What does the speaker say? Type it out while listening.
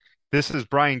This is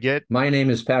Brian Gitt. My name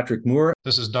is Patrick Moore.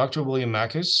 This is Dr. William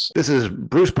Mackis. This is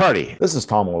Bruce Party. This is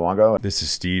Tom Luongo. This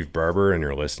is Steve Barber, and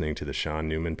you're listening to the Sean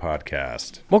Newman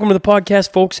Podcast. Welcome to the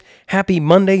podcast, folks. Happy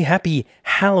Monday. Happy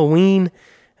Halloween.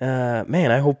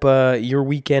 Man, I hope your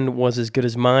weekend was as good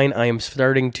as mine. I am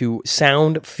starting to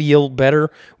feel better,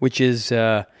 which is,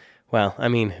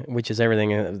 which is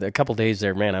everything. A couple days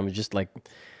there, man, I was just like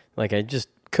I just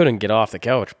couldn't get off the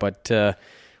couch, but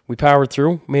we powered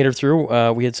through, made her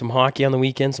through. We had some hockey on the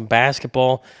weekend, some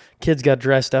basketball. Kids got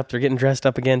dressed up. They're getting dressed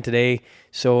up again today.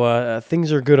 So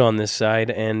things are good on this side,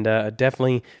 and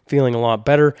definitely feeling a lot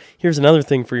better. Here's another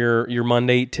thing for your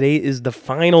Monday. Today is the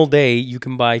final day you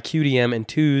can buy QDM and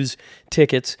 2's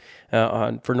tickets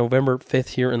for November 5th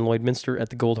here in Lloydminster at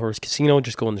the Gold Horse Casino.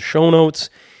 Just go in the show notes.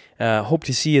 Hope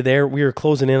to see you there. We are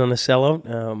closing in on a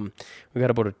sellout. We got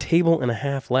about a table and a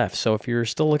half left. So if you're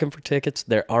still looking for tickets,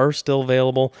 they are still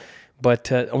available,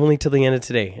 but only till the end of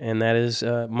today, and that is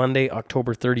Monday,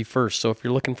 October 31st. So if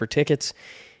you're looking for tickets,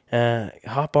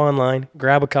 hop online,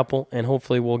 grab a couple, and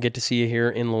hopefully we'll get to see you here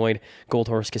in Lloyd Gold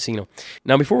Horse Casino.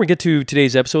 Now, before we get to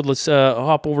today's episode, let's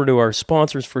hop over to our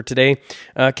sponsors for today.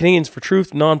 Canadians for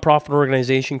Truth, nonprofit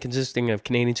organization consisting of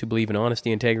Canadians who believe in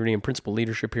honesty, integrity, and principled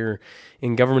leadership here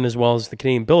in government, as well as the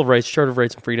Canadian Bill of Rights, Charter of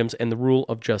Rights and Freedoms, and the rule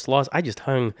of just laws. I just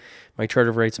hung my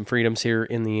Charter of Rights and Freedoms here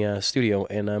in the studio,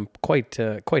 and I'm quite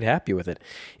happy with it.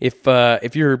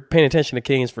 If you're paying attention to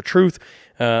Canadians for Truth,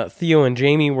 Theo and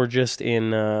Jamie were just in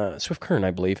Swift Current,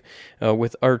 I believe,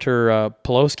 with Artur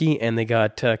Pawlowski, and they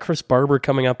got Chris Barber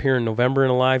coming up here in November in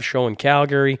a live show in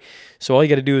Calgary. So all you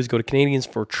got to do is go to Canadians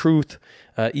for Truth,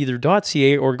 either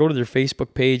 .ca or go to their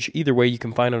Facebook page. Either way, you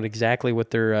can find out exactly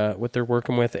what they're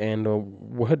working with and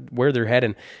where they're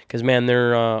heading. Because man,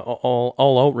 they're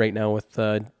all out right now with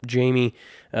Jamie,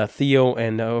 Theo,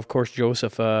 and of course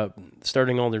Joseph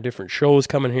starting all their different shows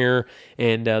coming here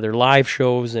and their live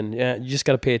shows. And you just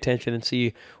got to pay attention and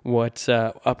see what's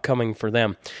upcoming for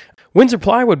them. Windsor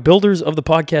Plywood, builders of the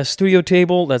podcast studio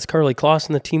table. That's Carly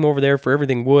Clausen, the team over there for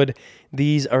everything wood.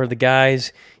 These are the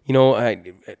guys. You know,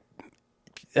 I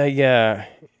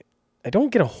don't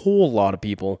get a whole lot of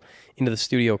people into the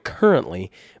studio currently,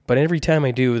 but every time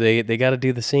I do, they got to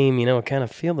do the same, kind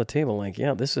of feel the table like,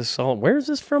 yeah, this is solid. Where is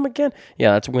this from again?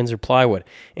 Yeah, that's Windsor Plywood.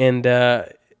 And,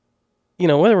 whether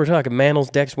we're talking manels,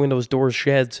 decks, windows, doors,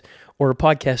 sheds, or a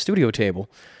podcast studio table,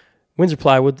 Windsor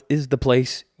Plywood is the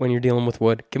place when you're dealing with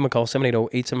wood. Give them a call,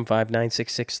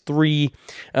 780-875-9663.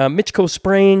 Mitchco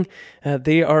Spraying,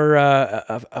 they are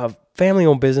a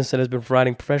family-owned business that has been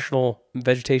providing professional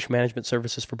vegetation management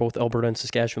services for both Alberta and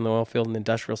Saskatchewan, the oil field and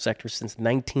industrial sector since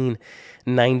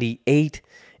 1998.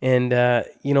 And,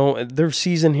 their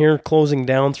season here closing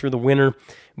down through the winter.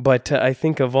 But I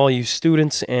think of all you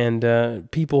students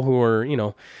and people who are,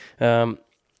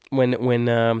 when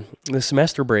the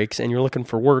semester breaks and you're looking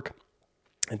for work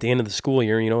at the end of the school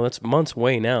year, that's months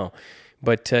away now.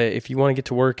 But if you want to get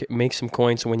to work, make some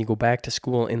coins so when you go back to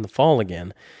school in the fall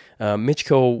again,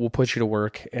 Mitchco will put you to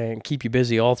work and keep you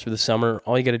busy all through the summer.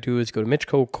 All you got to do is go to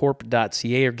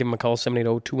mitchcocorp.ca or give them a call,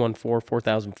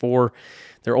 780-214-4004.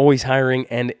 They're always hiring,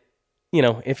 and,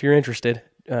 if you're interested,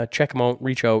 check them out,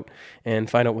 reach out, and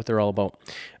find out what they're all about.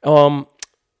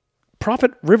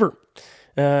 Prophet River.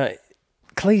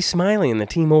 Clay Smiley and the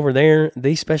team over there,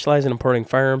 they specialize in importing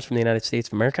firearms from the United States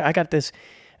of America. I got this,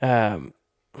 I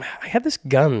had this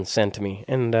gun sent to me,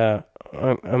 and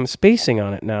I'm spacing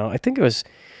on it now. I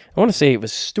want to say it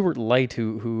was Stuart Light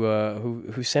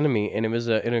who sent it me, and it was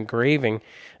an engraving.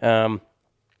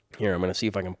 Here, I'm going to see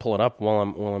if I can pull it up while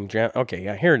I'm okay,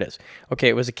 yeah, here it is. Okay,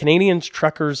 it was a Canadians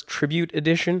Truckers Tribute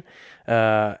Edition,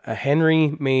 a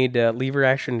Henry-made lever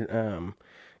action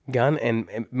gun,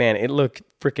 and man, it looked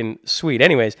freaking sweet.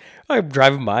 Anyways, I'm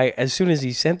driving by. As soon as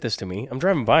he sent this to me, I'm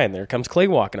driving by, and there comes Clay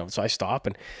walking up. So I stop,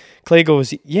 and Clay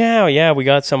goes, yeah, we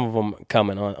got some of them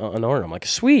coming on order. I'm like,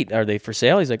 sweet. Are they for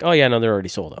sale? He's like, oh yeah, no, they're already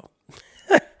sold out.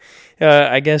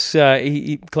 I guess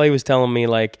Clay was telling me,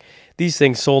 like, these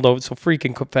things sold out so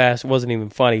freaking fast, it wasn't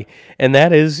even funny. And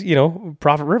that is,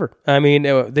 Prophet River. I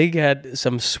mean, they got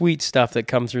some sweet stuff that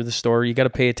comes through the store. You got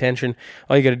to pay attention.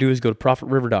 All you got to do is go to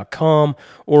profitriver.com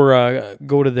or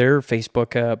go to their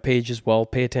Facebook page as well.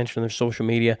 Pay attention to their social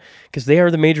media because they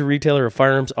are the major retailer of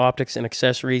firearms, optics, and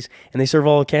accessories, and they serve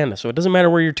all of Canada. So it doesn't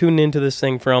matter where you're tuning into this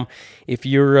thing from. If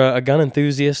you're a gun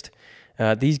enthusiast,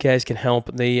 these guys can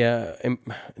help. They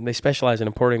specialize in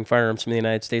importing firearms from the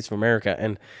United States of America,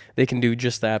 and they can do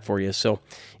just that for you. So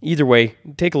either way,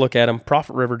 take a look at them,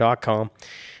 profitriver.com.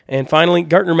 And finally,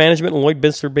 Gartner Management, a Lloyd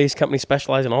Bistler-based company,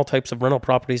 specialize in all types of rental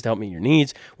properties to help meet your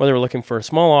needs, whether you're looking for a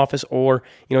small office or,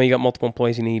 you got multiple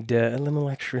employees, you need a little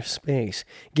extra space.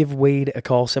 Give Wade a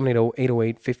call,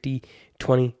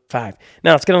 780-808-5025.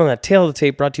 Now, let's get on that tail of the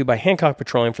tape, brought to you by Hancock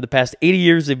Petroleum. For the past 80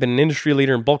 years, they've been an industry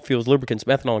leader in bulk fuels, lubricants,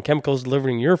 methanol, and chemicals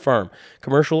delivering your farm,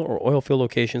 commercial or oil field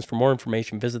locations. For more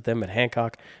information, visit them at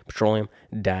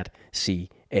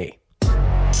hancockpetroleum.ca.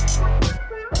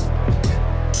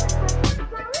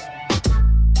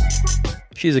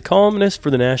 She is a columnist for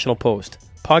the National Post,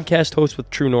 podcast host with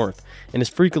True North, and is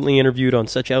frequently interviewed on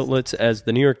such outlets as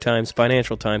the New York Times,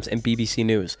 Financial Times, and BBC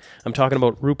News. I'm talking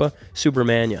about Rupa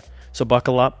Subramanya. So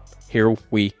buckle up. Here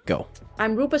we go.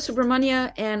 I'm Rupa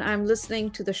Subramanya, and I'm listening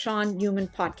to the Sean Newman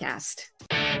podcast.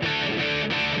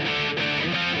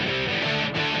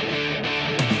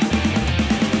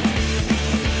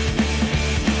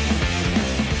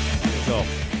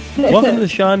 Welcome to the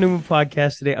Sean Newman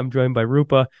podcast. Today, I'm joined by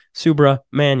Rupa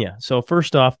Subramanya. So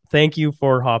first off, thank you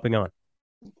for hopping on.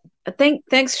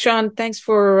 Thanks, Sean. Thanks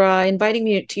for inviting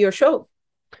me to your show.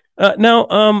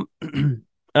 Now,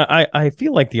 I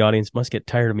feel like the audience must get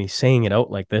tired of me saying it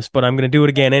out like this, but I'm going to do it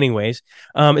again anyways.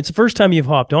 It's the first time you've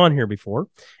hopped on here before,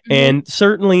 and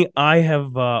certainly I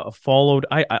have followed.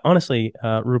 I honestly,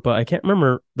 Rupa, I can't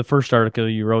remember the first article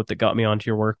you wrote that got me onto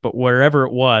your work, but wherever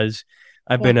it was,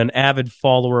 I've been an avid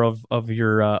follower of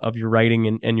your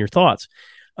writing and your thoughts.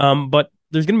 But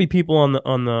there's going to be people in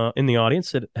the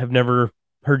audience that have never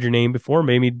heard your name before,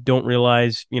 maybe don't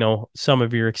realize some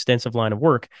of your extensive line of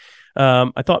work.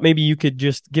 I thought maybe you could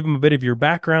just give them a bit of your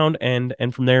background, and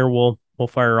from there we'll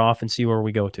fire off and see where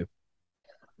we go to.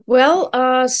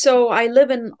 Well, so I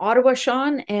live in Ottawa,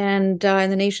 Sean, and in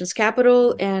the nation's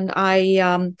capital, and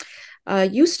I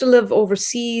used to live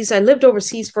overseas. I lived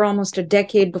overseas for almost a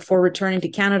decade before returning to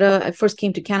Canada. I first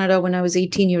came to Canada when I was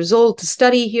 18 years old to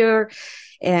study here.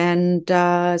 And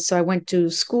so I went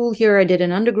to school here. I did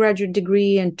an undergraduate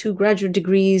degree and 2 graduate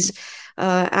degrees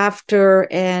after.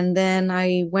 And then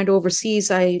I went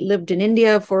overseas. I lived in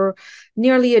India for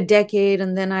nearly a decade.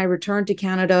 And then I returned to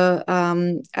Canada.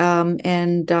 And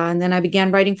then I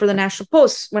began writing for the National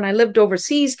Post. When I lived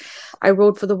overseas, I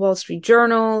wrote for the Wall Street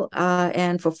Journal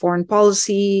and for Foreign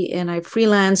Policy. And I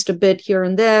freelanced a bit here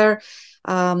and there.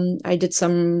 I did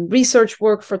some research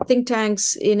work for think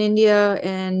tanks in India,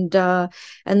 and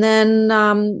then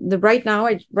right now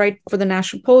I write for the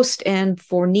National Post and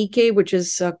for Nikkei, which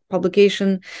is a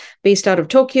publication based out of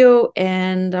Tokyo,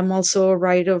 and I'm also a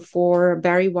writer for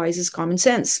Barry Wise's Common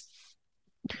Sense.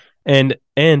 And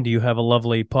you have a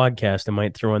lovely podcast I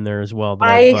might throw in there as well.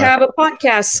 I have a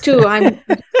podcast too. I'm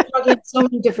talking about so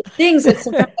many different things that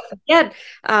sometimes I forget,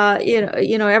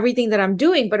 everything that I'm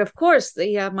doing. But of course,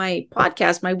 my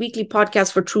weekly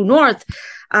podcast for True North,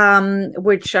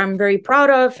 which I'm very proud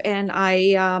of, and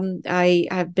I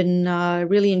have been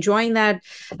really enjoying that,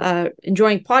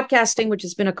 enjoying podcasting, which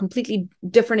has been a completely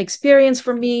different experience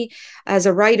for me as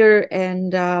a writer,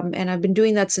 and I've been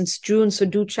doing that since June. So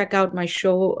do check out my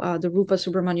show, the Rupa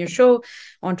Subramanya Show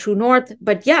on True North.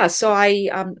 But yeah, so I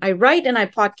write and I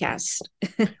podcast.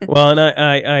 Well, and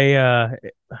I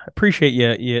appreciate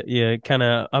you kind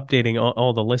of updating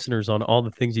all the listeners on all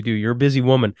the things you do. You're a busy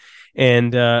woman,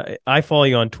 and I follow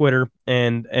you on Twitter,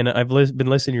 and I've been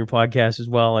listening to your podcast as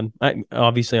well. And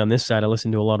obviously on this side, I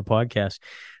listen to a lot of podcasts.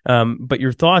 But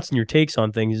your thoughts and your takes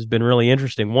on things has been really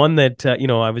interesting. One that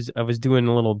I was doing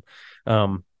a little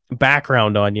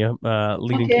background on you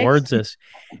leading towards this,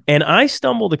 and I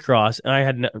stumbled across. I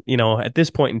had at this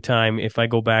point in time, if I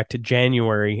go back to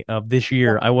January of this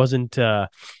year, I wasn't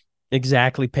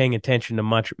exactly paying attention to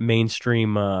much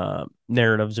mainstream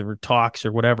narratives or talks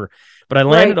or whatever, but I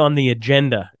landed on the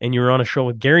agenda, and you were on a show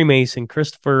with Gary Mason,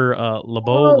 Christopher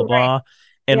LeBeau,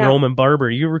 and Roman Barber.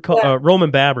 You recall Roman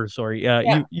Baber? Sorry,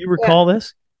 you recall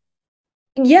this?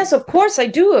 Yes, of course I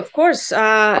do. Of course,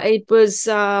 it was.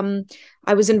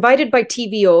 I was invited by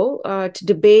TVO to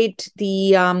debate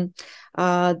the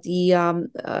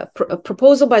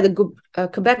proposal by the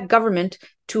Quebec government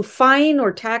to fine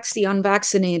or tax the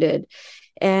unvaccinated.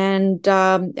 And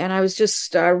I was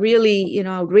just really,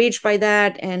 outraged by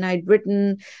that. And I'd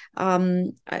written,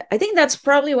 I think that's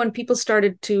probably when people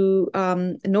started to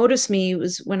notice me,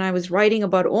 was when I was writing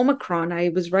about Omicron. I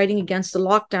was writing against the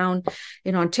lockdown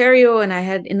in Ontario, and I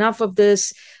had enough of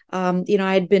this.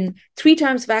 I had been 3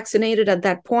 times vaccinated at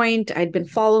that point. I'd been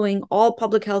following all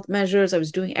public health measures. I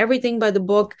was doing everything by the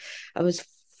book. I was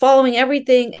following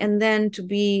everything, and then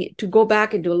to go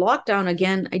back into a lockdown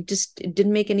again, it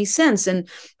didn't make any sense. And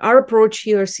our approach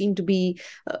here seemed to be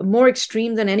more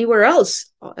extreme than anywhere else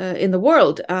in the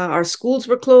world. Our schools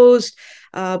were closed.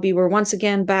 We were once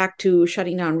again back to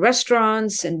shutting down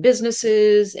restaurants and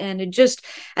businesses, and it just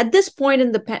at that point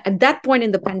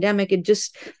in the pandemic, it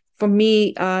just, for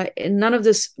me, none of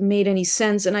this made any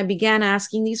sense, and I began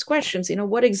asking these questions.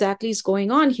 What exactly is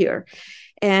going on here?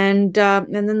 And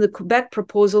then the Quebec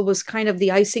proposal was kind of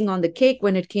the icing on the cake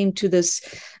when it came to this,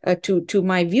 to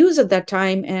my views at that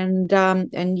time.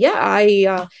 And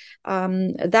yeah,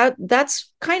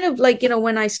 that's kind of like,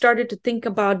 when I started to think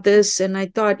about this, and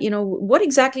I thought, what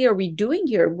exactly are we doing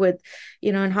here with,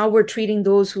 and how we're treating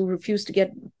those who refuse to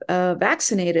get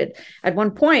vaccinated. At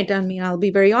one point, I mean, I'll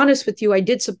be very honest with you, I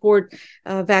did support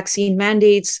vaccine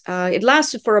mandates. It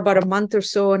lasted for about a month or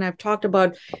so, and I've talked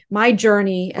about my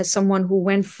journey as someone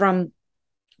who went from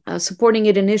supporting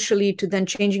it initially to then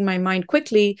changing my mind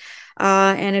quickly.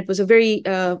 And it was a very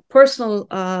personal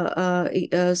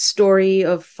story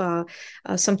of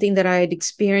something that I had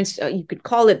experienced. You could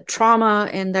call it trauma,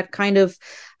 and that kind of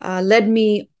led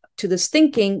me to this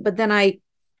thinking. But then I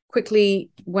quickly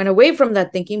went away from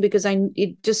that thinking because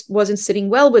it just wasn't sitting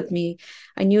well with me.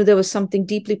 I knew there was something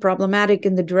deeply problematic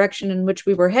in the direction in which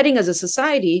we were heading as a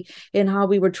society, in how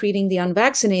we were treating the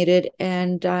unvaccinated,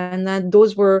 and that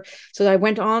those were. So I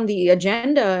went on the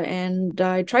agenda, and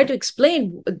I tried to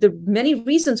explain the many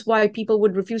reasons why people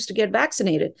would refuse to get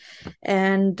vaccinated,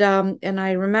 and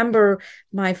I remember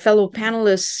my fellow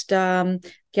panelist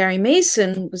Gary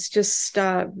Mason was just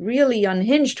really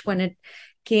unhinged when it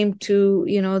came to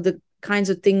the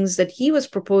kinds of things that he was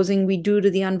proposing we do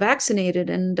to the unvaccinated.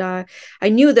 And I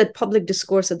knew that public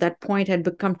discourse at that point had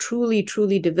become truly,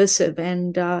 truly divisive,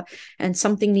 and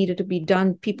something needed to be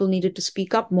done. People needed to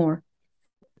speak up more.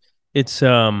 It's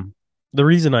the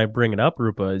reason I bring it up,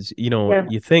 Rupa, is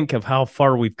you think of how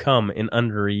far we've come in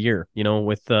under a year.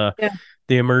 With the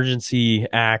Emergency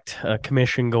Act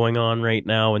Commission going on right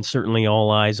now, and certainly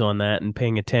all eyes on that and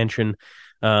paying attention.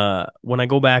 When I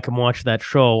go back and watch that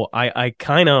show, I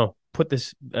kind of put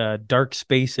this dark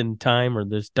space in time, or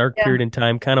this dark period in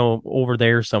time, kind of over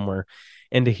there somewhere.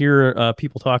 And to hear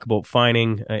people talk about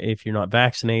fining if you're not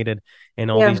vaccinated, and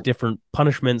all these different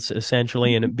punishments,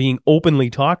 essentially, and it being openly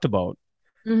talked about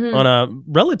on a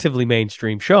relatively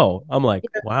mainstream show, I'm like,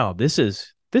 wow, this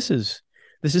is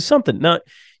something. Now,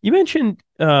 you mentioned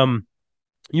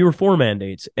you were for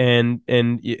mandates, and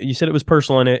you said it was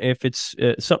personal, and if it's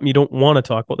something you don't want to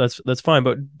talk about, that's fine.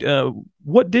 But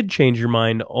what did change your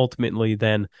mind ultimately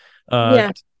then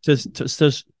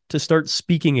to start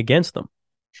speaking against them?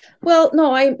 Well,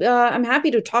 no, I'm happy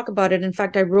to talk about it. In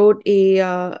fact, I wrote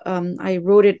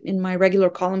it in my regular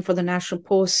column for the National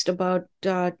Post about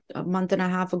a month and a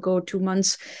half ago, 2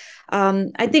 months.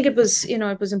 I think it was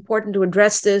important to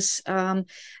address this.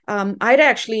 I'd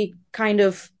actually kind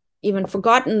of even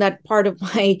forgotten that part of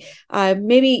my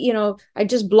maybe I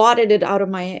just blotted it out of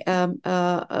my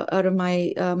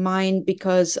mind,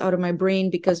 because out of my brain,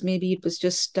 because maybe it was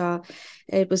just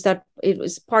it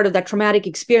was part of that traumatic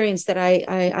experience that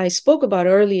I spoke about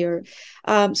earlier.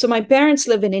 So my parents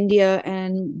live in India,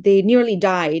 and they nearly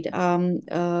died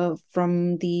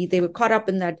they were caught up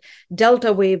in that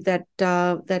Delta wave that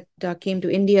came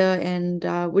to India, and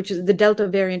which is the Delta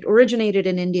variant originated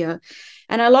in India.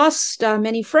 And I lost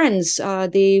many friends.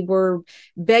 They were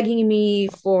begging me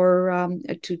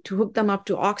to hook them up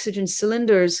to oxygen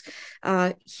cylinders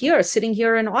sitting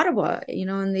here in Ottawa,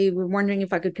 and they were wondering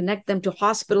if I could connect them to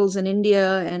hospitals in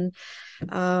India and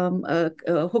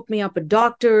hook me up with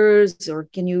doctors, or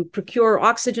can you procure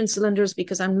oxygen cylinders,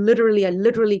 because I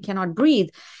literally cannot breathe.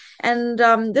 And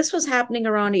this was happening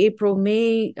around April,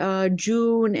 May,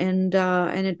 June, and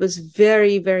it was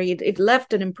very, very. It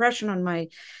left an impression on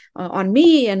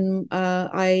me, and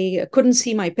I couldn't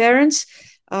see my parents,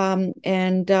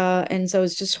 and so I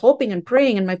was just hoping and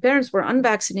praying. And my parents were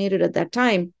unvaccinated at that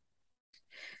time,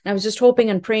 and I was just hoping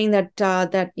and praying that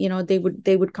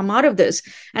they would come out of this,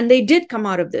 and they did come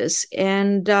out of this,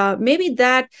 and maybe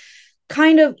that.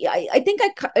 I think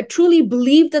I truly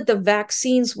believed that the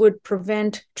vaccines would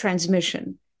prevent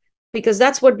transmission, because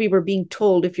that's what we were being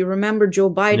told. If you remember, Joe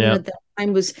Biden at that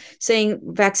time was saying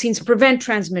vaccines prevent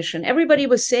transmission. Everybody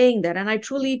was saying that. And I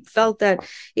truly felt that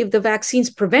if the vaccines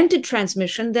prevented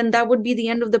transmission, then that would be the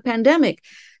end of the pandemic.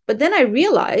 But then I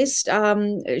realized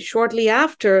shortly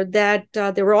after that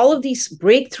there were all of these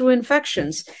breakthrough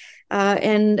infections,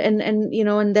 and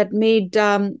that made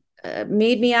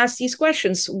made me ask these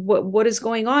questions. What is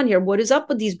going on here? What is up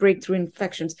with these breakthrough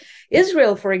infections?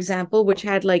 Israel, for example, which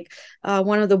had like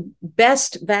one of the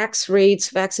best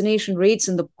vaccination rates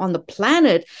on the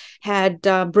planet, had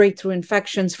breakthrough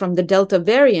infections from the Delta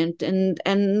variant, and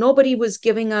nobody was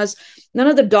giving us. None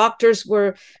of the doctors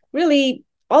were really.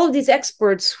 All of these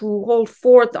experts who hold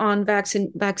forth on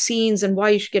vaccines and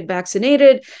why you should get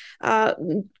vaccinated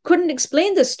couldn't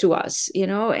explain this to us,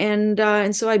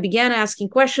 and so I began asking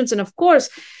questions. And of course,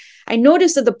 I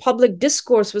noticed that the public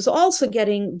discourse was also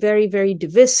getting very, very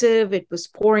divisive. It was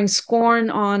pouring scorn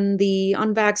on the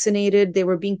unvaccinated. They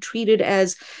were being treated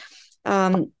as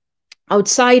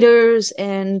outsiders,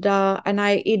 and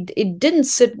it didn't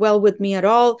sit well with me at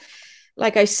all.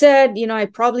 Like I said, I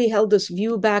probably held this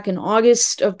view back in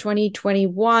August of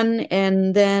 2021.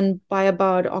 And then by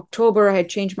about October, I had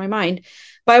changed my mind.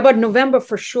 By about November,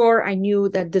 for sure, I knew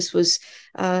that this was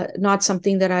not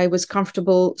something that I was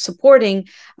comfortable supporting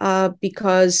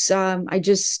because I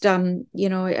just,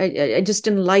 I just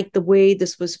didn't like the way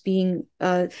this was being,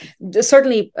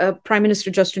 certainly Prime Minister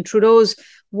Justin Trudeau's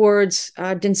words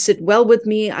didn't sit well with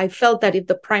me. I felt that if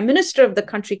the prime minister of the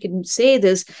country can say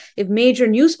this, if major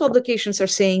news publications are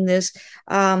saying this,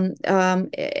 without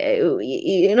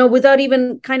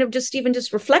even kind of just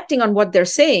reflecting on what they're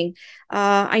saying,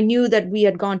 I knew that we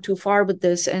had gone too far with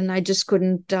this, and I just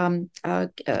couldn't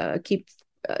keep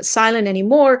silent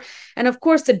anymore. And of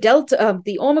course,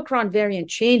 the Omicron variant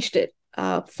changed it.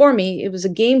 For me, it was a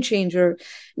game changer in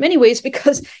many ways,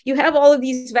 because you have all of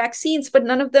these vaccines, but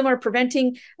none of them are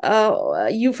preventing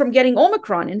you from getting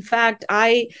Omicron. In fact,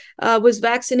 I was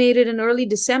vaccinated in early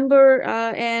December,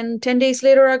 and 10 days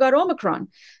later, I got Omicron.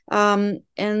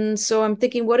 And so I'm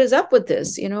thinking, what is up with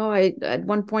this? At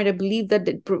one point, I believed that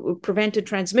it prevented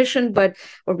transmission,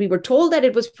 or we were told that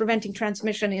it was preventing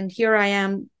transmission, and here I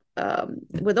am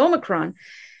with Omicron.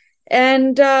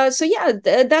 And that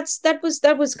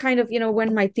was kind of,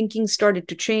 when my thinking started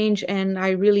to change, and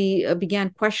I really began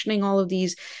questioning all of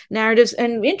these narratives.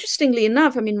 And interestingly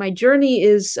enough, I mean, my journey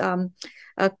is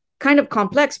kind of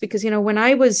complex, because, when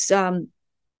I was,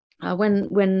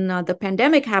 when the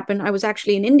pandemic happened, I was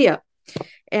actually in India.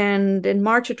 And in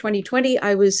March of 2020,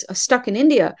 I was stuck in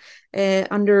India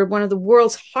under one of the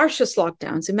world's harshest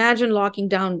lockdowns. Imagine locking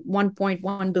down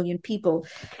 1.1 billion people.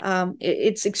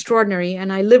 It's extraordinary.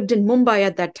 And I lived in Mumbai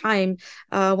at that time,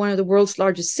 one of the world's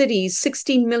largest cities,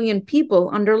 16 million people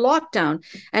under lockdown.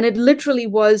 And it literally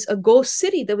was a ghost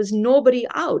city. There was nobody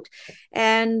out.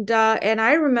 And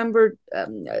I remember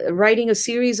writing a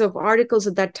series of articles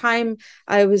at that time.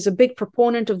 I was a big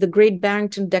proponent of the Great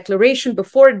Barrington Declaration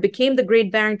before it became the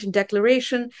Great Barrington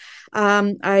Declaration.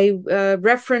 I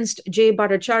referenced Dr.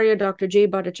 Jay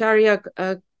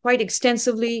Bhattacharya quite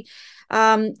extensively.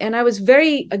 And I was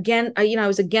very I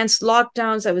was against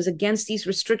lockdowns. I was against these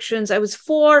restrictions. I was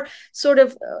for sort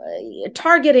of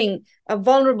targeting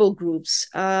vulnerable groups.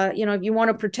 If you want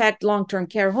to protect long-term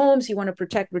care homes, you want to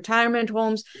protect retirement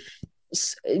homes,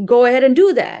 go ahead and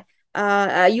do that.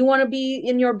 You want to be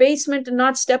in your basement and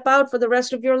not step out for the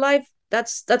rest of your life,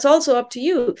 that's also up to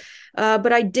you.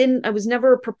 But I was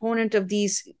never a proponent of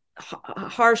these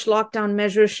harsh lockdown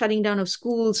measures, shutting down of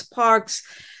schools, parks,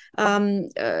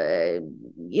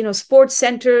 sports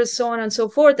centers, so on and so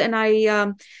forth. And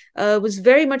I was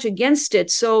very much against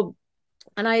it. So,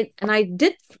 and I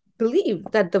did believe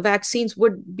that the vaccines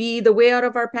would be the way out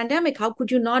of our pandemic. How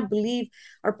could you not believe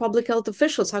our public health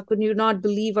officials? How could you not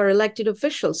believe our elected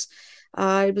officials?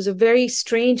 It was a very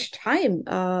strange time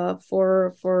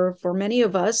for many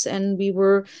of us, and we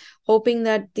were hoping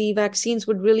that the vaccines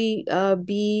would really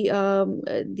be an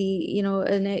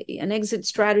exit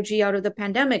strategy out of the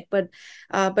pandemic. But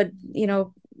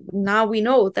now we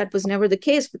know that was never the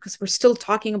case, because we're still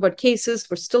talking about cases.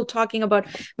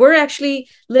 We're actually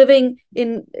living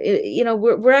in,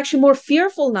 we're actually more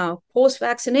fearful now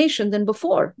post-vaccination than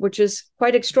before, which is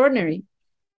quite extraordinary.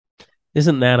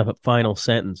 Isn't that a final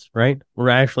sentence, right? We're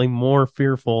actually more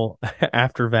fearful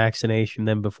after vaccination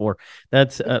than before.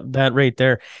 That's that right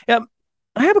there. Yeah,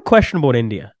 I have a question about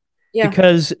India. Yeah.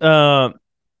 Because along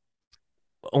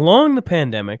the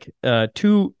pandemic,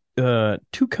 two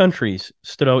countries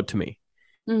stood out to me.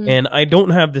 Mm-hmm. And I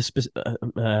don't have this.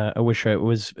 I wish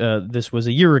this was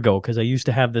a year ago, because I used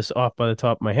to have this off by the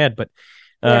top of my head. But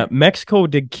Mexico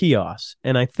did kiosks,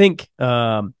 and I think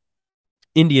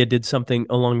India did something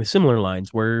along the similar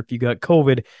lines, where if you got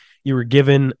COVID, you were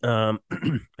given, and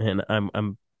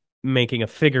I'm making a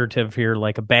figurative here,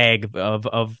 like a bag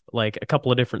of like a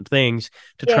couple of different things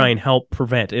to try and help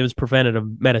prevent. It was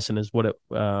preventative medicine, is what it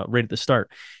right at the start.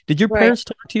 Did your parents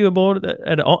talk to you about it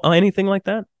at all, anything like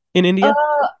that? in India?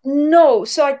 No.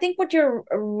 So I think what you're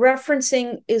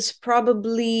referencing is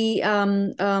probably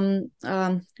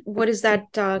what is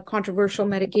that controversial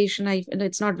medication? And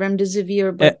it's not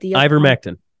remdesivir, but the other one,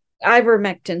 Ivermectin.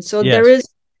 ivermectin. So there Yes. is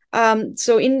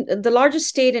so in the largest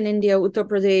state in India, Uttar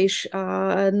Pradesh,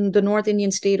 the North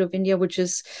Indian state of India, which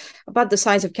is about the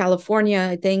size of California,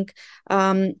 I think,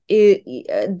 the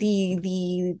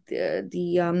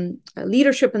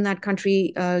leadership in that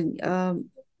country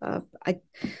I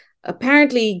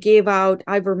apparently gave out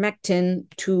ivermectin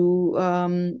to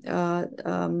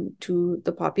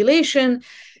the population,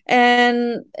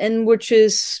 and which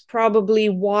is probably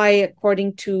why,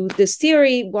 according to this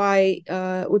theory, why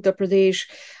Uttar Pradesh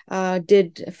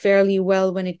did fairly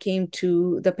well when it came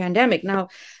to the pandemic. Now,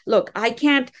 look, I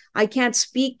can't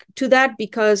speak to that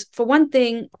because, for one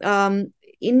thing,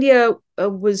 India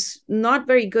was not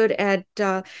very good at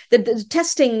the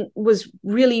testing was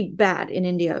really bad in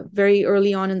India very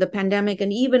early on in the pandemic,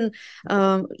 and even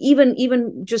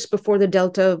just before the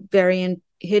Delta variant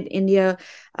hit India.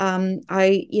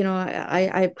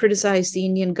 I criticized the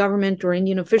Indian government or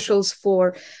Indian officials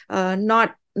for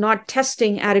not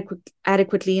testing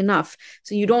adequately enough.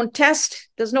 So you don't test,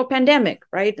 there's no pandemic,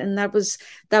 right? And that was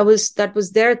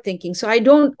their thinking. So I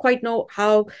don't quite know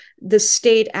how the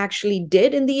state actually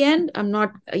did in the end. I'm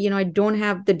not, I don't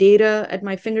have the data at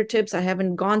my fingertips. I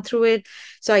haven't gone through it,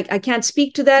 so I can't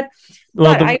speak to that.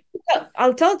 Well, But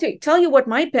I'll tell you what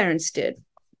my parents did.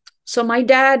 So my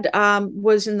dad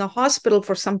was in the hospital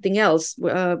for something else,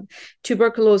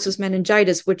 tuberculosis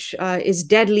meningitis, which is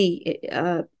deadly,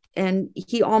 and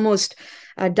he almost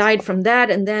died from that,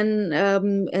 and then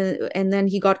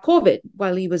he got COVID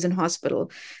while he was in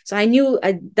hospital. So I knew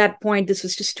at that point this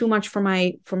was just too much for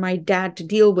my dad to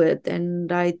deal with,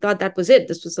 and I thought that was it.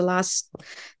 This was the last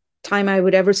time I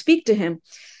would ever speak to him,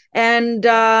 and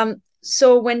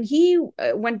so when he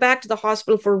went back to the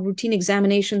hospital for a routine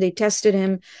examination, they tested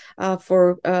him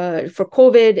for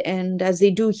COVID, and as they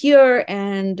do here,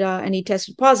 and he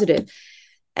tested positive.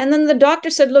 And then the doctor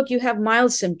said, "Look, you have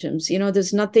mild symptoms.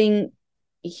 There's nothing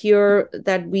here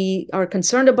that we are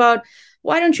concerned about.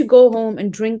 Why don't you go home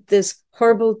and drink this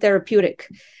herbal therapeutic?"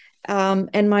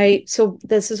 So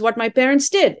this is what my parents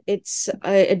did. It's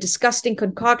a disgusting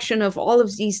concoction of all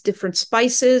of these different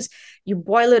spices. You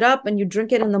boil it up and you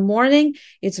drink it in the morning.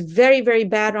 It's very, very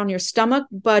bad on your stomach,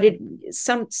 but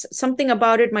something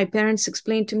about it, my parents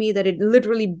explained to me that it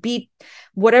literally beat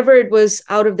whatever it was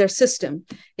out of their system.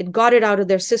 It got it out of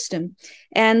their system.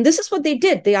 And this is what they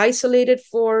did. They isolated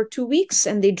for 2 weeks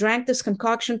and they drank this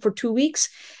concoction for 2 weeks.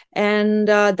 And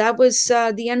that was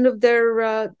the end of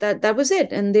their that was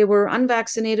it. And they were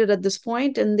unvaccinated at this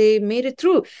point, and they made it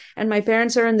through. And my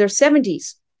parents are in their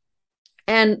 70s,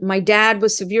 and my dad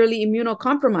was severely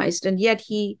immunocompromised, and yet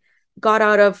he got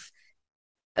out of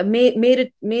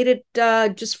made it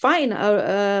just fine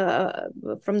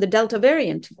from the Delta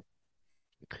variant.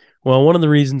 Well, one of the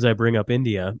reasons I bring up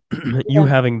India, you Yeah.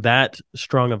 having that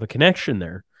strong of a connection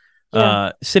there,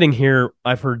 Yeah. sitting here,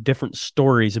 I've heard different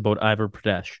stories about Ivor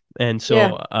Pradesh, and so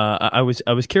Yeah. I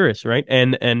was curious, right?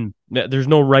 And there's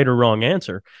no right or wrong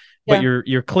answer, but Yeah.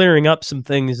 you're clearing up some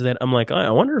things that I'm like, I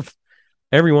wonder if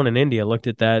everyone in India looked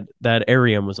at that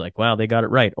area and was like, wow, they got it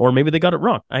right, or maybe they got it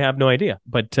wrong. I have no idea,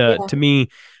 but Yeah. to me,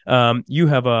 you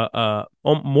have a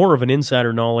more of an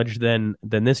insider knowledge than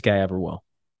this guy ever will.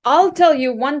 I'll tell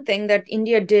you one thing that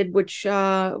India did, which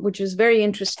is very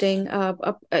interesting.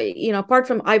 Apart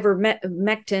from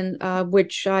ivermectin,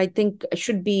 which I think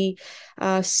should be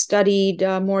studied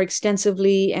more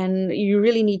extensively, and you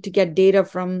really need to get data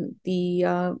from the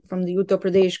Uttar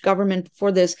Pradesh government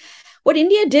for this. What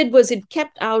India did was it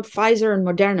kept out Pfizer and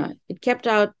Moderna. It kept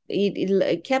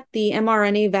the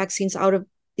mRNA vaccines out of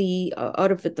the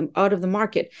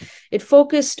market. It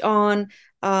focused on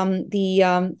the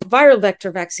viral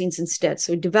vector vaccines instead.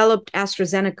 So it developed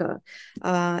AstraZeneca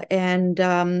and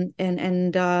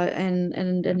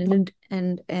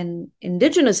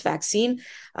indigenous vaccine,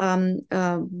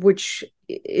 which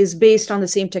is based on the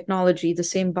same technology, the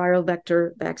same viral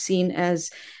vector vaccine as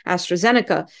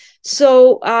AstraZeneca.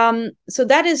 So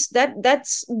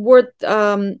that's worth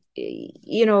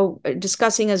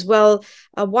discussing as well.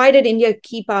 Why did India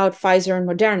keep out Pfizer and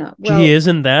Moderna? Gee, Well,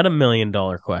 isn't that $1 million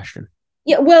question?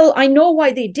 yeah, well, I know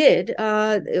why they did.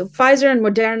 Pfizer and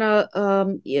Moderna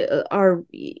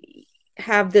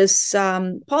have this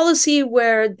policy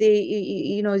where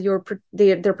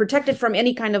they're protected from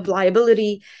any kind of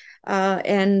liability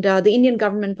and the Indian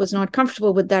government was not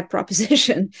comfortable with that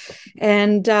proposition,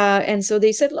 and so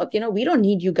they said, look, we don't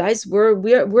need you guys.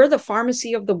 We're the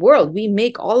pharmacy of the world. We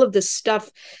make all of this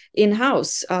stuff in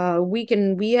house.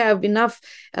 We have enough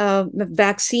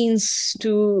vaccines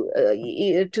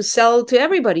to sell to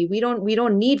everybody. We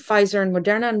don't need Pfizer and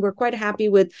Moderna, and we're quite happy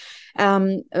with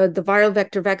the viral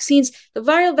vector vaccines. The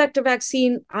viral vector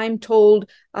vaccine, I'm told,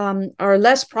 are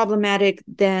less problematic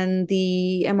than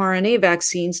the mRNA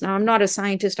vaccines. Now, I'm not a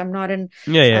scientist. I'm not an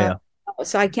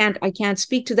so I can't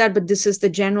speak to that, but this is the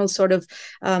general sort of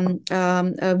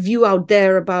view out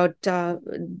there about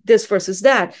this versus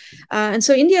that. And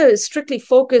so India is strictly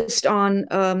focused on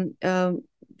the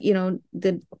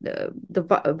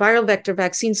viral vector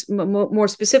vaccines, more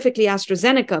specifically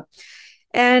AstraZeneca,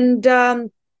 and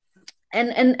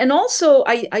also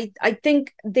I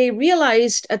think they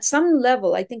realized at some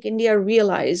level. I think India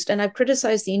realized, and I've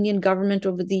criticized the Indian government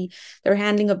over their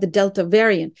handling of the Delta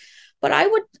variant. But I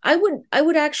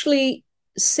would actually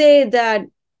say that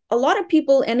a lot of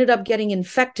people ended up getting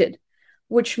infected,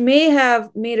 which may have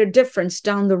made a difference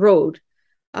down the road.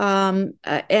 And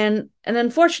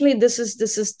unfortunately, this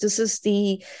is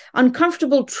the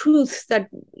uncomfortable truth that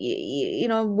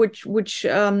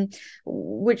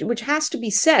which has to be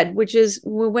said, which is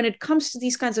when it comes to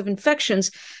these kinds of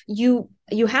infections, you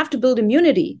have to build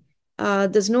immunity.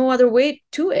 There's no other way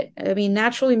to it. I mean,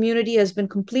 natural immunity has been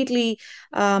completely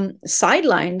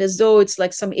sidelined, as though it's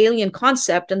like some alien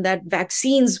concept, and that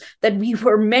we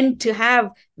were meant to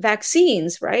have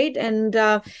vaccines, right? And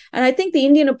I think the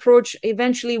Indian approach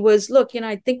eventually was, look,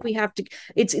 I think we have to.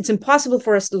 It's impossible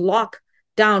for us to lock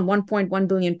down 1.1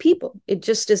 billion people. It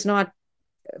just is not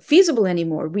feasible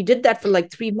anymore. We did that for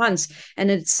like 3 months,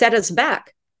 and it set us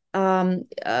back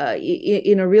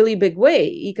in a really big way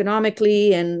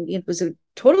economically, and it was a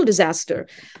total disaster.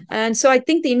 And so I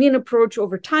think the Indian approach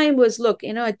over time was, look,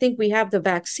 I think we have the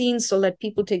vaccines, so let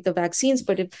people take the vaccines,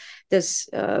 but if this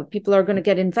people are going to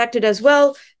get infected as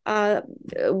well,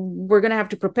 we're going to have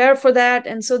to prepare for that.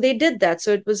 And so they did that.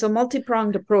 So it was a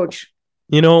multi-pronged approach.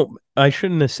 I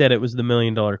shouldn't have said it was the $1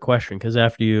 million question, because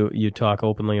after you talk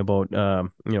openly about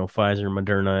Pfizer,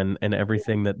 Moderna, and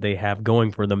everything that they have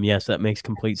going for them, yes, that makes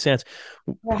complete sense.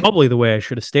 Yeah. Probably the way I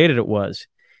should have stated it was,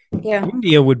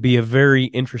 India would be a very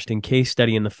interesting case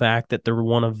study in the fact that they're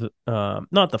one of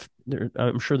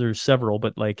I'm sure there's several,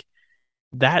 but like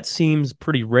that seems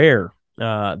pretty rare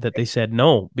that they said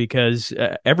no, because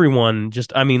everyone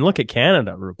look at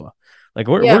Canada, Rupa. Like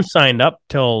we're signed up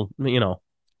till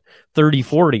 30,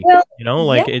 40,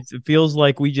 it feels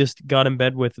like we just got in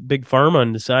bed with Big Pharma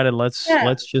and decided let's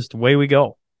just away we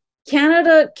go.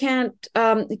 Canada can't,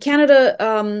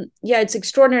 it's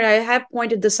extraordinary. I have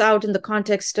pointed this out in the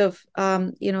context of,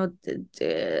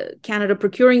 Canada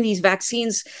procuring these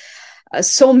vaccines,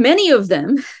 so many of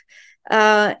them.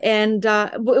 And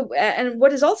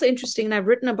what is also interesting, and I've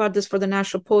written about this for the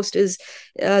National Post, is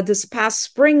this past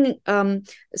spring,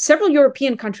 several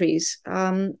European countries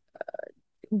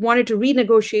wanted to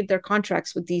renegotiate their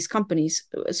contracts with these companies,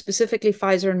 specifically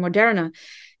Pfizer and Moderna.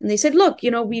 And they said, look,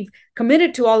 we've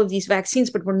committed to all of these vaccines,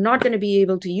 but we're not going to be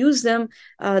able to use them.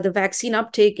 The vaccine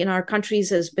uptake in our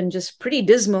countries has been just pretty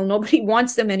dismal. Nobody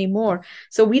wants them anymore.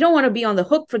 So we don't want to be on the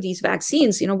hook for these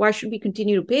vaccines. Why should we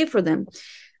continue to pay for them?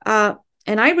 And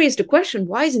I raised a question,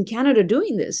 why isn't Canada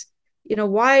doing this?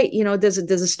 Why, there's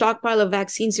a stockpile of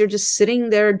vaccines here just sitting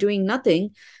there doing nothing.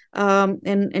 And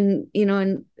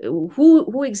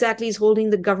who exactly is holding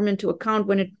the government to account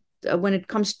when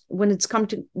it's come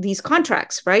to these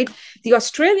contracts, right? The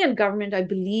Australian government, I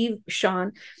believe,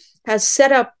 Sean, has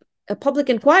set up a public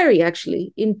inquiry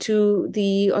actually into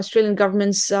the Australian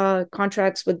government's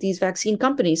contracts with these vaccine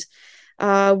companies.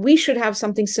 We should have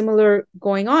something similar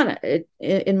going on,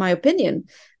 in my opinion,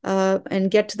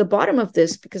 and get to the bottom of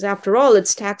this, because after all,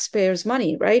 it's taxpayers'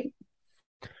 money, right?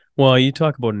 Well, you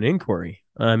talk about an inquiry.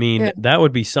 I mean, that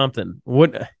would be something.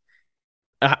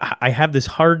 I have this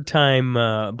hard time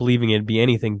believing it'd be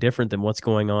anything different than what's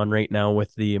going on right now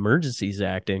with the Emergencies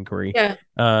Act inquiry. Yeah.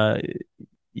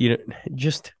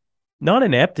 Just not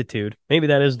ineptitude. Maybe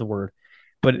that is the word.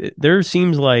 But there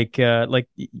seems like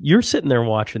you're sitting there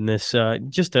watching this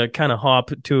just to kind of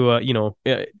hop to,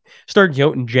 started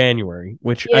out in January,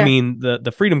 which, I mean,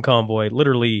 the Freedom Convoy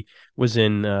literally was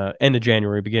in end of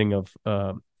January, beginning of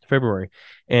February.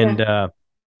 And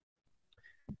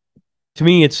to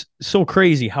me, it's so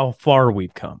crazy how far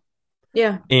we've come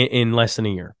in less than a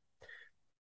year.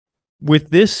 With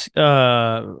this, what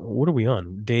are we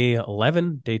on? Day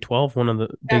 11, day 12,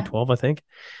 day 12, I think,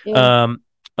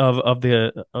 of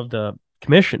the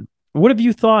commission. What have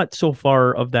you thought so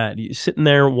far of that? You sitting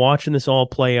there watching this all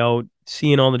play out,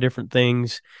 seeing all the different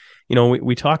things. You know,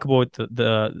 we talk about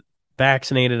the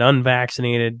vaccinated,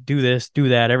 unvaccinated, do this, do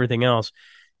that, everything else.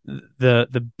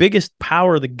 The biggest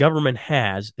power the government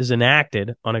has is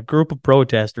enacted on a group of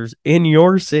protesters in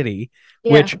your city,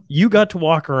 Yeah. which you got to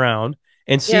walk around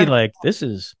and see, Yeah. like, this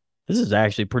is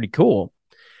actually pretty cool.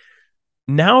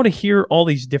 Now to hear all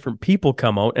these different people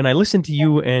come out, and I listened to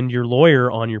you and your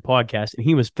lawyer on your podcast, and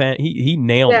he was he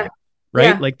nailed Yeah. it,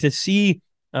 right? Yeah. Like to see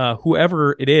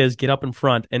whoever it is get up in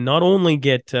front and not only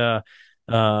get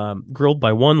grilled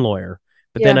by one lawyer,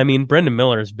 but then Yeah. I mean Brendan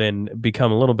Miller has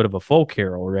become a little bit of a folk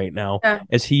hero right now Yeah.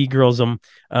 as he grills them.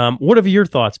 What have your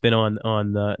thoughts been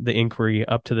on the inquiry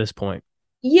up to this point?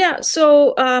 Yeah,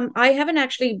 so I haven't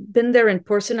actually been there in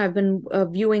person. I've been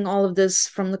viewing all of this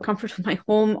from the comfort of my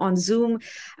home on Zoom.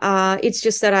 It's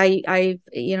just that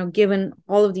given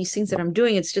all of these things that I'm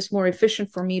doing, it's just more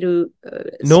efficient for me to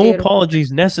No stay at home.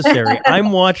 apologies necessary.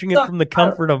 I'm watching it So, from the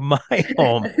comfort of my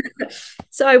home.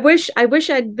 so I wish I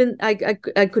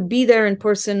could be there in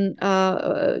person.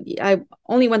 I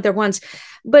only went there once,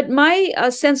 but my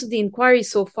sense of the inquiry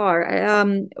so far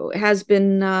has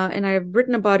been, and I've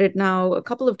written about it now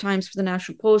a couple of times for the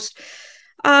National Post.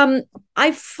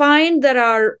 I find that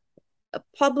our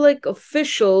public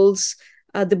officials,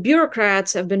 the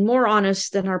bureaucrats, have been more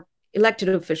honest than our elected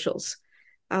officials.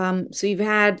 So you've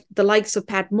had the likes of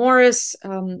Pat Morris,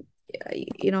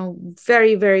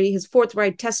 very, very, his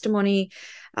forthright testimony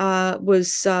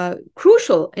was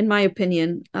crucial, in my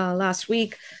opinion, last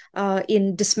week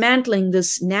in dismantling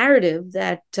this narrative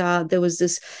that there was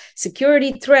this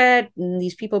security threat and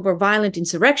these people were violent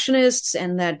insurrectionists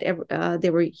and that they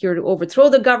were here to overthrow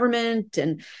the government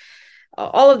and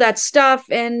all of that stuff.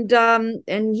 And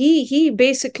he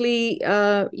basically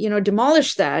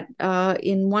demolished that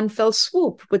in one fell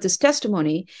swoop with his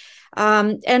testimony.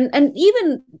 And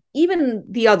even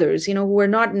the others, who were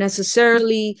not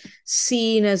necessarily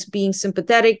seen as being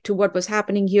sympathetic to what was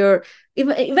happening here,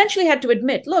 eventually had to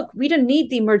admit, look, we didn't need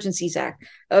the Emergencies Act.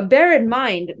 Bear in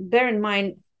mind,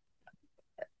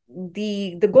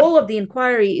 the goal of the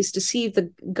inquiry is to see if the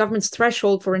government's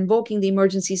threshold for invoking the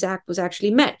Emergencies Act was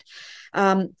actually met.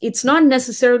 It's not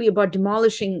necessarily about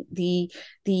demolishing the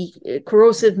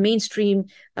corrosive mainstream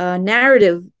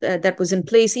narrative that was in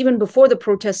place even before the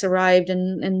protests arrived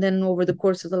and then over the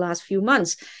course of the last few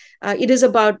months. It is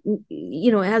about,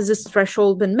 has this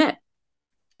threshold been met?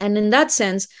 And in that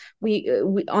sense, we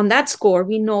on that score,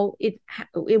 we know it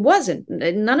wasn't.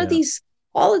 None of these,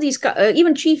 all of these,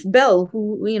 even Chief Bell,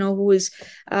 who was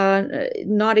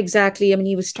not exactly, I mean,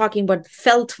 he was talking about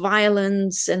felt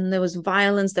violence, and there was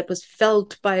violence that was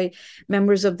felt by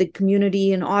members of the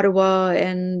community in Ottawa,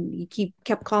 and he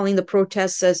kept calling the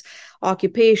protests as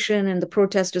occupation and the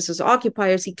protesters as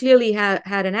occupiers. He clearly had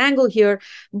an angle here,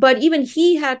 but even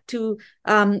he had to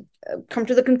come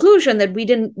to the conclusion that we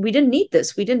didn't need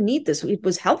this. We didn't need this. It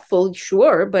was helpful,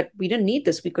 sure, but we didn't need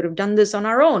this. We could have done this on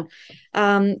our own.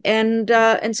 And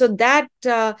so that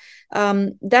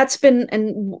that's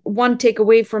been one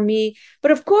takeaway for me.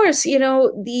 But of course,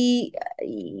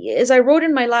 as I wrote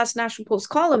in my last National Post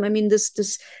column, I mean,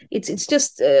 it's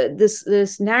just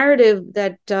this narrative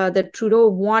that Trudeau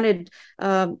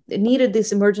needed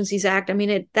this Emergencies Act. I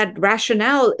mean, that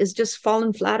rationale is just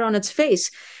fallen flat on its face.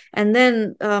 And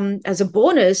then as a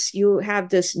bonus, you have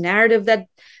this narrative that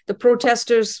the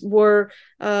protesters were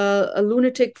a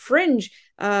lunatic fringe,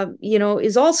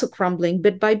 is also crumbling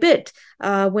bit by bit.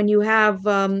 When you have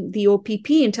the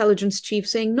OPP intelligence chief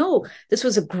saying, no, this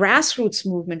was a grassroots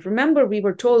movement. Remember, we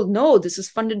were told, no, this is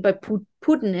funded by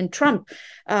Putin and Trump.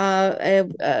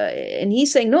 And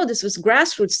he's saying, no, this was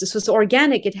grassroots. This was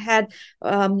organic. It had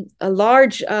a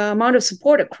large amount of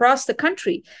support across the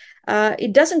country.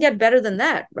 It doesn't get better than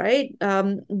that, right?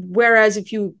 Whereas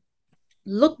if you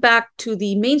look back to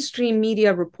the mainstream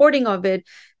media reporting of it,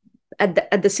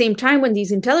 at the same time when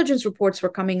these intelligence reports were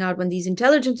coming out, when these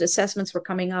intelligence assessments were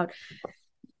coming out,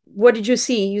 what did you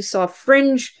see? You saw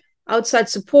fringe outside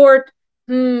support.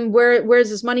 Where is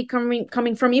this money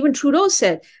coming from? Even Trudeau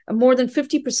said more than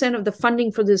 50% of the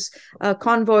funding for this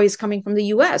convoy is coming from the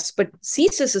U.S. But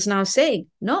CSIS is now saying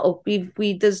no,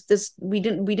 we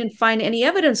didn't find any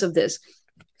evidence of this.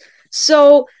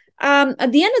 So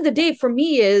at the end of the day, for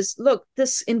me, is look,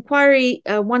 this inquiry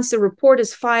once the report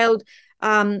is filed,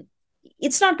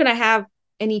 it's not going to have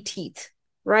any teeth,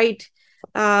 right?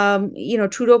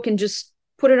 Trudeau can just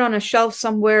put it on a shelf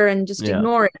somewhere and just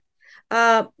ignore it.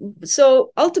 Uh,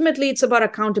 so ultimately, it's about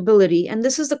accountability, and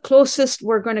this is the closest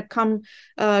we're going to come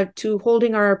to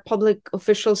holding our public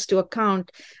officials to account.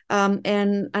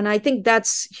 And I think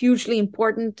that's hugely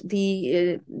important.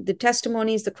 The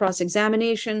testimonies, the cross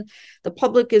examination, the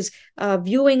public is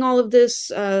viewing all of this.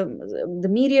 The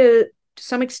media, to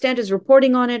some extent, is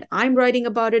reporting on it. I'm writing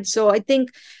about it. So I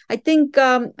think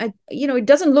it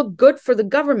doesn't look good for the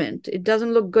government. It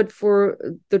doesn't look good for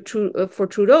for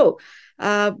Trudeau.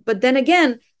 But then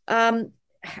again, I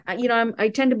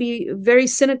tend to be a very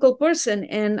cynical person,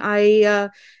 and I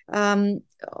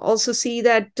also see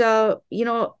that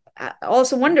I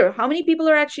also wonder how many people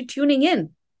are actually tuning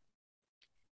in.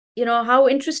 How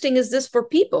interesting is this for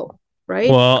people, right?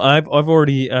 Well, I've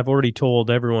already told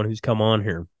everyone who's come on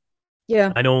here.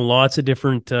 Yeah. I know lots of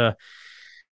different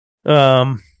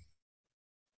um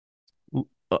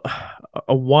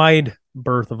a wide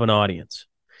berth of an audience.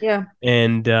 Yeah.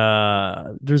 And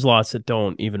there's lots that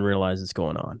don't even realize it's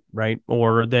going on, right?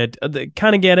 Or that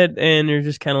kind of get it, and they're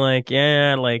just kind of like,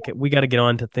 yeah, like we got to get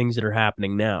on to things that are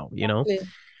happening now, Exactly.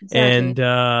 And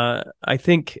I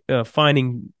think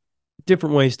finding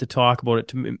different ways to talk about it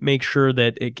to make sure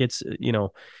that it gets,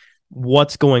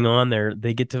 what's going on there.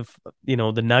 They get to,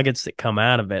 the nuggets that come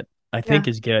out of it, I think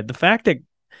is good. The fact that,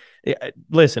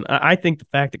 listen, I think the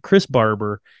fact that Chris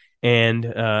Barber and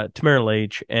Tamara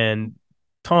Leach and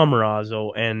Tom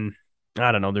Marazzo and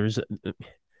I don't know, there's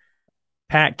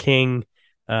Pat King.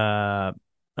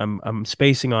 I'm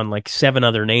spacing on like 7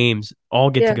 other names. All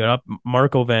get to get up.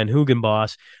 Marco Van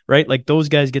Hugenbos, right? Like those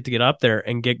guys get to get up there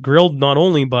and get grilled not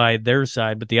only by their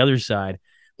side but the other side.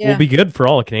 Will be good for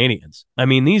all the Canadians. I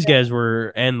mean, these guys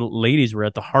and ladies were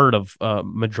at the heart of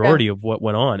majority of what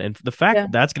went on, and the fact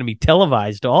that that's going to be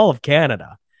televised to all of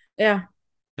Canada. Yeah,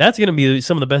 that's going to be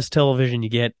some of the best television you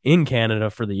get in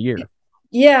Canada for the year.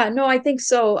 Yeah, no, I think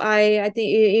so. I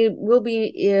think it will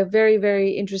be very,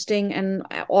 very interesting. And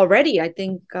already, I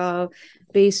think,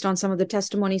 based on some of the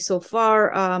testimony so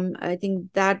far, I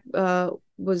think that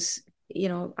was,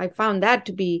 I found that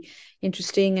to be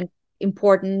interesting and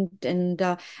important, and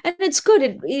it's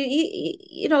good.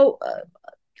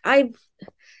 I've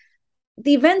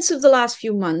the events of the last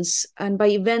few months, and by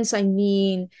events I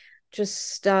mean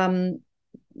just the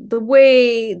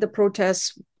way the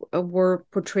protests were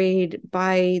portrayed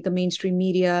by the mainstream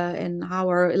media, and how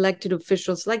our elected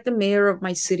officials, like the mayor of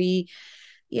my city,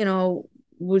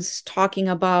 was talking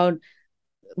about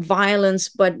violence,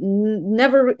 but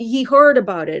never he heard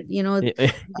about it. He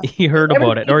heard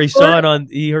about it, or he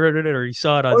heard it, or he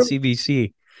saw it on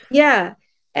CBC. Yeah,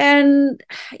 and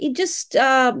it just,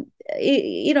 I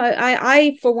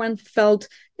for one felt,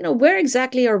 where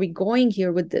exactly are we going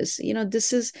here with this?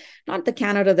 This is not the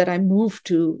Canada that I moved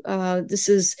to. This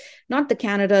is not the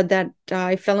Canada that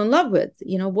I fell in love with.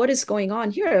 What is going on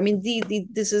here? I mean,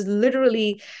 this is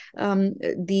literally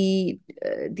the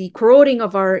corroding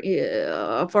of our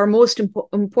most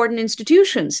important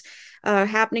institutions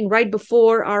happening right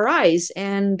before our eyes.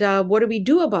 And what do we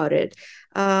do about it?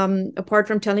 Apart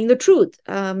from telling the truth,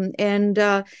 and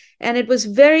it was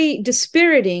very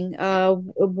dispiriting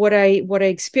what I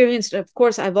experienced. Of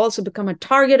course, I've also become a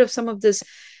target of some of this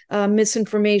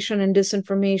misinformation and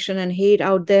disinformation and hate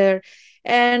out there.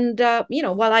 And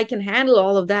while I can handle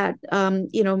all of that,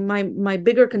 my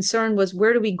bigger concern was,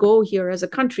 where do we go here as a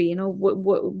country?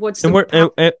 What's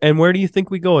and where do you think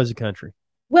we go as a country?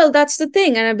 Well, that's the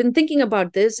thing, and I've been thinking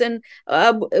about this, and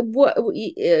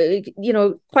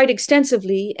quite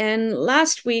extensively. And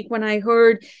this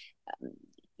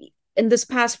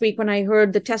past week, when I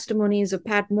heard the testimonies of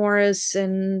Pat Morris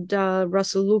and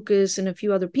Russell Lucas and a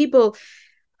few other people,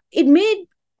 it made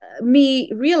me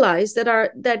realize that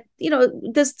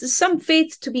there's some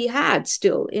faith to be had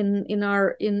still in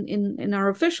our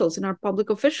officials, in our public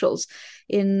officials,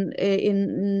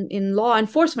 in law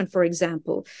enforcement, for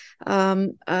example.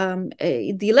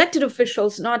 The elected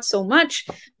officials, not so much,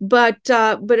 but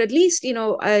at least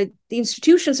the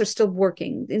institutions are still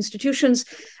working. The institutions,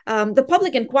 the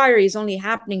public inquiry is only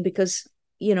happening because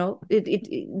the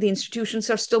institutions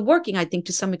are still working, I think,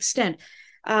 to some extent.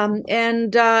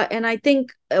 And I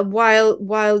think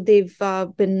while they've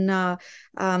been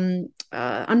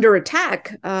under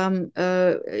attack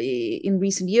in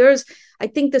recent years, I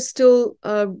think there's still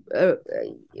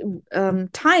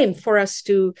time for us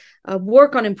to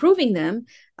work on improving them.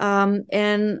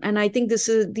 And I think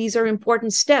these are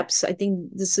important steps. I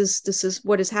think this is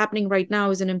what is happening right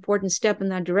now is an important step in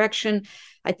that direction.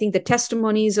 I think the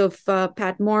testimonies of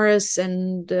Pat Morris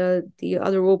and the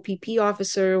other OPP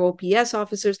officer, OPS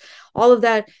officers, all of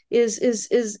that is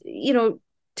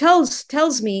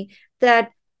tells me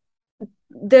that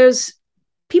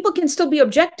people can still be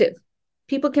objective.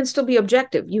 people can still be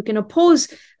objective. You can oppose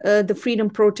the freedom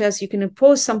protests, you can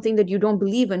oppose something that you don't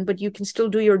believe in, but you can still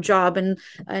do your job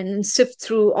and sift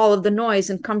through all of the noise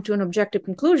and come to an objective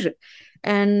conclusion.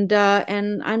 And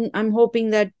I'm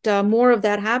hoping that more of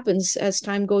that happens as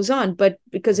time goes on. But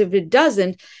because if it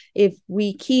doesn't, if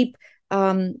we keep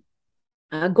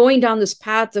going down this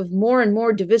path of more and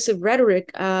more divisive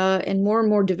rhetoric and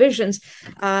more divisions,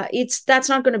 that's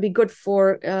not going to be good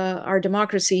for our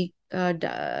democracy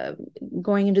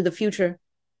going into the future.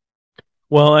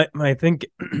 Well, I think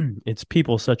it's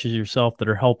people such as yourself that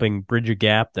are helping bridge a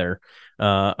gap there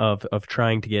of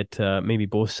trying to get maybe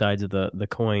both sides of the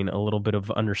coin a little bit of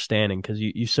understanding, because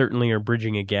you certainly are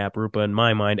bridging a gap, Rupa, in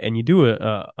my mind, and you do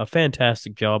a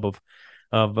fantastic job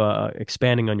of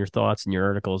expanding on your thoughts and your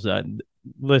articles.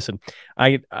 Listen,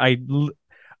 I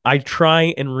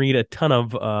try and read a ton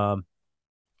of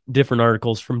different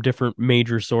articles from different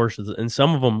major sources, and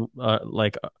some of them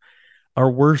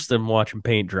are worse than watching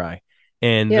paint dry.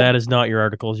 And that is not your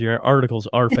articles. Your articles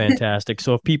are fantastic.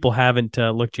 So if people haven't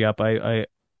looked you up, I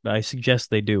suggest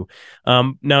they do.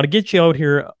 Now, to get you out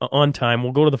here on time,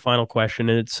 we'll go to the final question.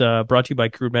 And it's brought to you by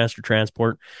Crude Master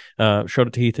Transport. Shout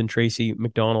out to Heath and Tracy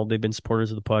McDonald. They've been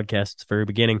supporters of the podcast since the very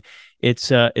beginning. It's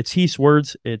Heath's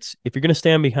words. It's, if you're going to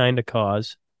stand behind a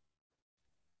cause,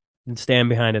 then stand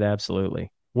behind it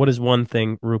absolutely. What is one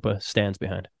thing Rupa stands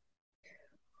behind?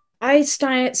 I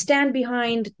stand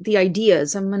behind the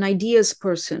ideas. I'm an ideas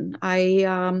person. I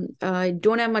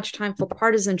don't have much time for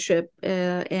partisanship,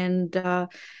 and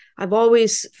I've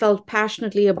always felt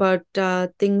passionately about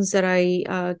things that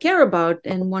I care about,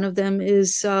 and one of them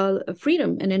is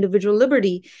freedom and individual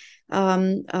liberty.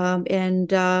 And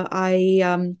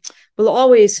I will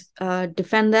always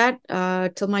defend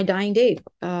that till my dying day.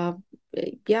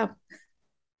 Yeah.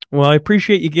 Well, I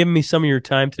appreciate you giving me some of your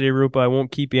time today, Rupa. I won't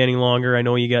keep you any longer. I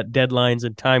know you got deadlines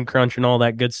and time crunch and all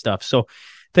that good stuff. So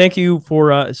thank you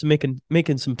for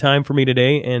making some time for me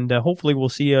today, and hopefully we'll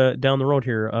see you down the road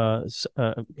here,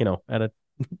 at a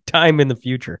time in the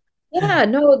future. Yeah,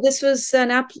 no, this was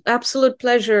an absolute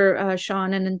pleasure,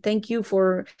 Sean, and thank you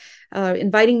for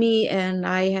inviting me. And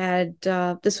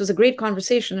this was a great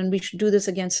conversation, and we should do this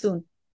again soon.